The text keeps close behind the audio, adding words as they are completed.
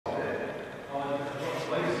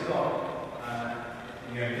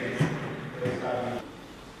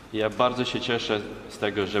Ja bardzo się cieszę z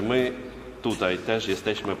tego, że my tutaj też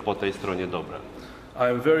jesteśmy po tej stronie dobra. I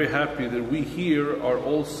am very happy that we here are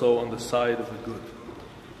also on the side of the good.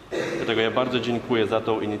 Dlatego ja bardzo dziękuję za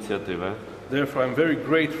tą inicjatywę. Therefore, I'm very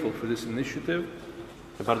grateful for this initiative.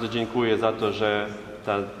 Ja bardzo dziękuję za to, że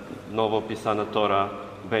ta nowo pisana Tora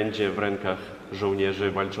będzie w rękach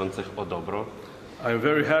żołnierzy walczących o dobro. I'm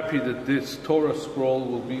very happy that this Torah Scroll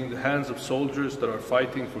will be in the hands of soldiers that are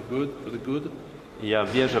fighting for the good. I ja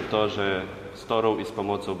wierzę w to, że z Torą i z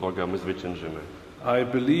pomocą Boga my zwyciężymy. I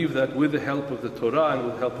believe that with the help of the Torah and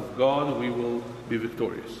with the help of God, we will be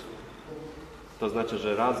victorious. To znaczy,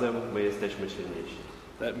 że razem my jesteśmy silniejsi.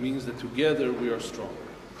 That means that together we are strong.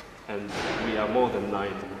 And we are more than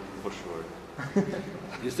 9 for sure.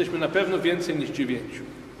 Jesteśmy na pewno więcej niż 9.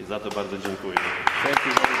 I za to bardzo dziękuję. Thank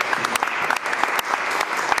you very much.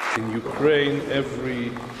 In Ukraine,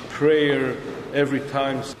 every prayer, every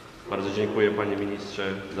time. Bardzo dziękuję, panie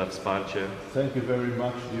ministrze, za wsparcie. Thank you very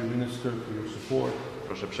much, dear minister, for your support.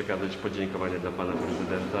 Proszę przekazać podziękowanie dla pana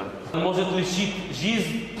prezydenta. Он может лишить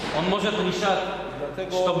жизнь, он может лишать,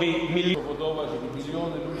 чтобы Powodować, żeby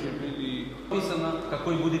miliony ludzi byli. написано,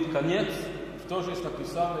 какой будет конец. W Torze jest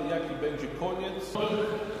napisane, jaki będzie koniec.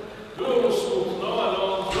 Było smutno, ale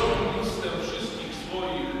on zrobił listę wszystkich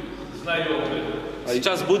swoich znajomych.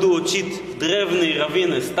 Сейчас буду учить древние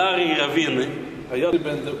раввины, старые раввины, A ja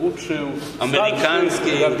będę uczył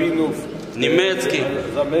amerykańskich, rabinów niemieckich,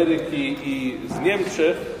 z Ameryki i z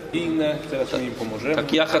Niemczech i inne, teraz my im pomożemy.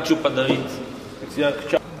 как я хочу подарить. Więc ja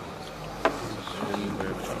chciałem.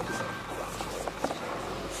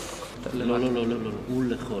 לא, לא, לא, לא, לא, הוא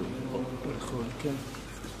לאכול. לאכול, כן.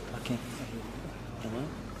 כן.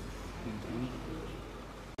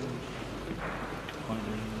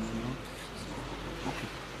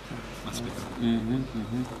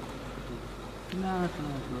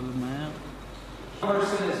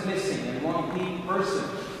 Person is missing and one key person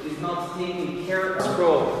is not taking care of the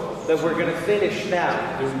scroll that we're going to finish now.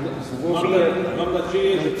 Mam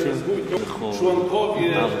nadzieję, że teraz będą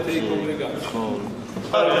członkowie tej kongregacji.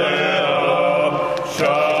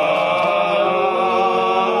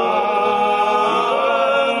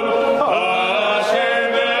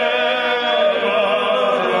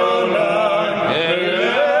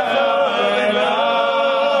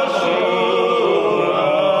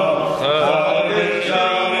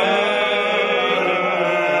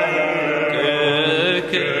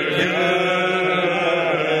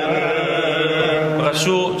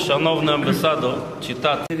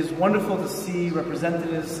 It is wonderful to see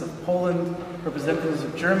representatives of Poland, representatives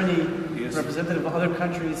of Germany, representatives of other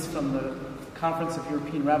countries from the Conference of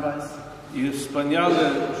European Rabbis. Jest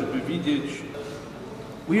wspaniale, żeby widzieć.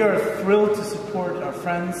 We are thrilled to support our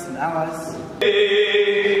friends and allies.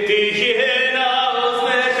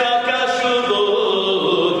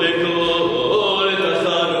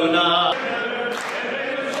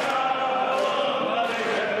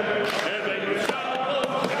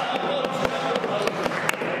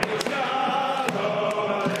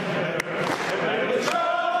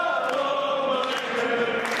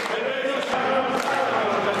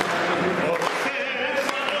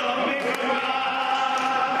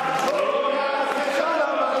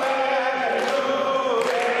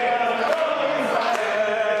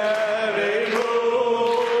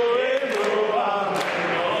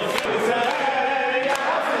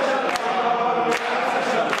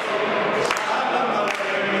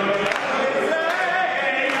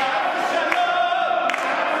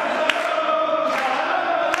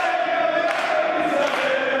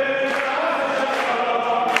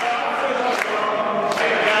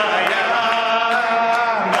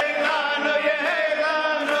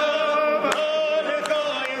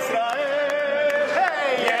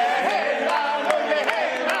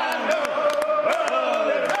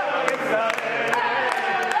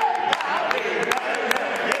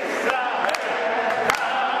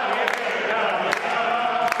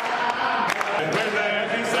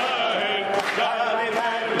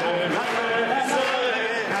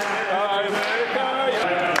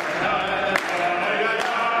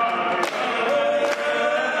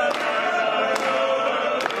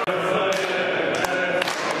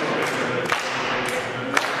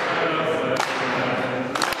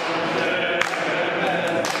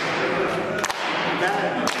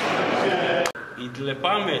 И для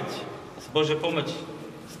памяти, с Божьей помощью,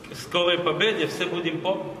 скорой победе все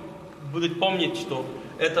будут помнить, что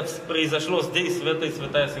это произошло здесь, в этой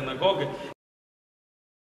святой синагоге.